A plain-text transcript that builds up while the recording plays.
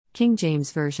King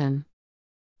James Version.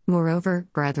 Moreover,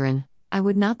 brethren, I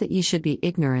would not that ye should be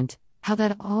ignorant, how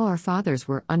that all our fathers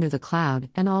were under the cloud,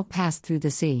 and all passed through the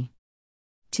sea.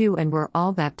 2. And were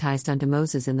all baptized unto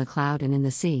Moses in the cloud and in the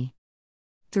sea.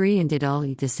 3. And did all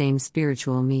eat the same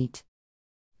spiritual meat.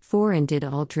 4. And did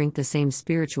all drink the same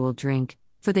spiritual drink,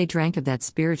 for they drank of that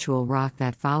spiritual rock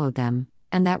that followed them,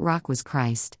 and that rock was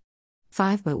Christ.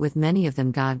 5. But with many of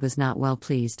them God was not well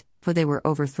pleased, for they were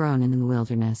overthrown in the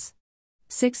wilderness.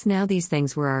 6. Now these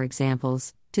things were our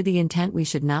examples, to the intent we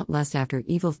should not lust after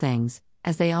evil things,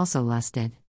 as they also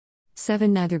lusted.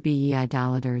 7. Neither be ye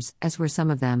idolaters, as were some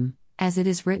of them, as it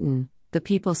is written, the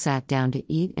people sat down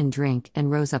to eat and drink and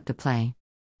rose up to play.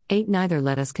 8. Neither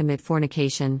let us commit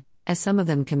fornication, as some of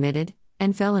them committed,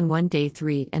 and fell in one day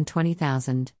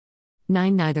 320,000.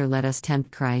 9. Neither let us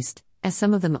tempt Christ, as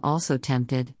some of them also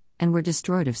tempted, and were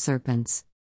destroyed of serpents.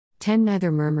 10.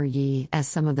 Neither murmur ye, as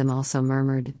some of them also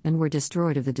murmured, and were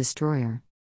destroyed of the destroyer.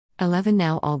 11.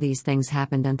 Now all these things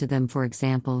happened unto them for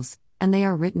examples, and they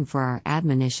are written for our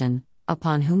admonition,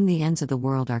 upon whom the ends of the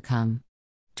world are come.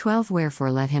 12.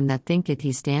 Wherefore let him that thinketh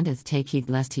he standeth take heed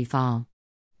lest he fall.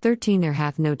 13. There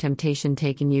hath no temptation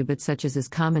taken you but such as is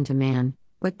common to man,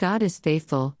 but God is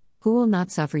faithful, who will not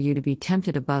suffer you to be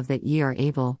tempted above that ye are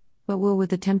able, but will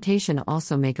with the temptation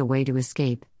also make a way to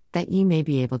escape, that ye may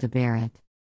be able to bear it.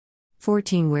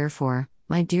 14. Wherefore,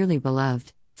 my dearly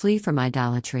beloved, flee from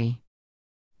idolatry.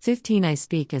 15. I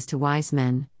speak as to wise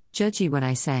men, judge ye what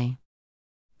I say.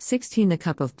 16. The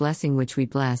cup of blessing which we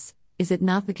bless, is it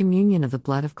not the communion of the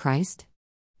blood of Christ?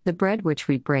 The bread which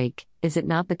we break, is it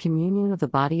not the communion of the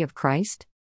body of Christ?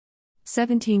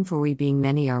 17. For we being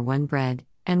many are one bread,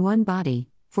 and one body,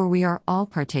 for we are all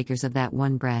partakers of that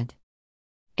one bread.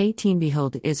 18.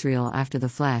 Behold Israel after the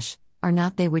flesh, are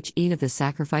not they which eat of the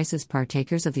sacrifices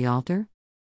partakers of the altar?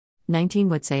 19.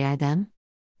 What say I then?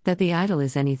 That the idol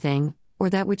is anything, or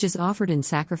that which is offered in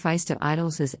sacrifice to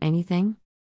idols is anything?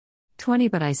 20.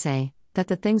 But I say, that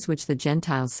the things which the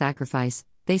Gentiles sacrifice,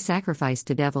 they sacrifice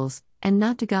to devils, and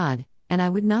not to God, and I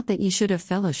would not that ye should have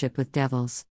fellowship with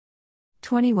devils.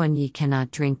 21. Ye cannot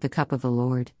drink the cup of the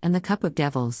Lord, and the cup of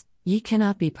devils, ye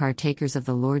cannot be partakers of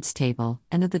the Lord's table,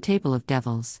 and of the table of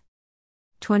devils.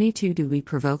 22. Do we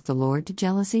provoke the Lord to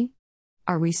jealousy?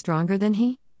 Are we stronger than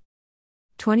he?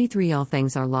 23. All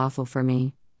things are lawful for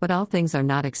me, but all things are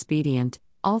not expedient,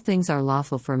 all things are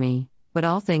lawful for me, but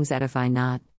all things edify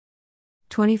not.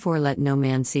 24. Let no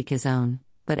man seek his own,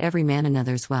 but every man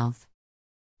another's wealth.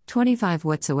 25.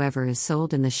 Whatsoever is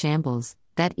sold in the shambles,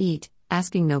 that eat,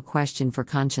 asking no question for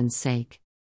conscience' sake.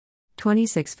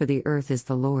 26. For the earth is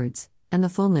the Lord's, and the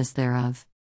fullness thereof.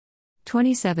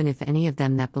 27. If any of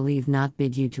them that believe not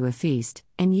bid you to a feast,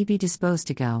 and ye be disposed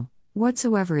to go,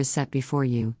 whatsoever is set before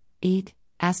you, eat,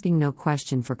 asking no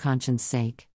question for conscience'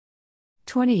 sake.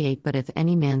 28. But if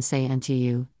any man say unto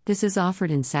you, this is offered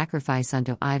in sacrifice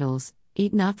unto idols,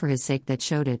 eat not for his sake that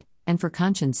showed it, and for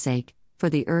conscience' sake, for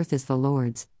the earth is the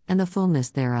Lord's, and the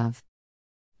fullness thereof.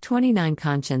 29.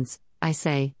 Conscience, I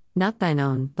say, not thine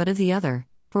own, but of the other,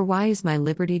 for why is my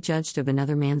liberty judged of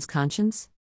another man's conscience?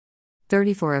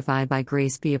 34. If I by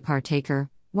grace be a partaker,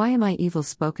 why am I evil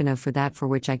spoken of for that for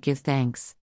which I give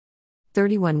thanks?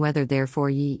 31. Whether therefore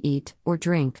ye eat, or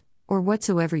drink, or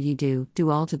whatsoever ye do, do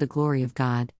all to the glory of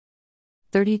God.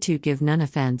 32. Give none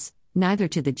offense, neither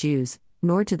to the Jews,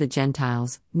 nor to the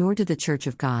Gentiles, nor to the church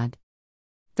of God.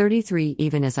 33.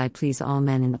 Even as I please all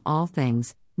men in all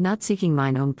things, not seeking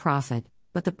mine own profit,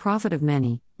 but the profit of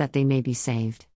many, that they may be saved.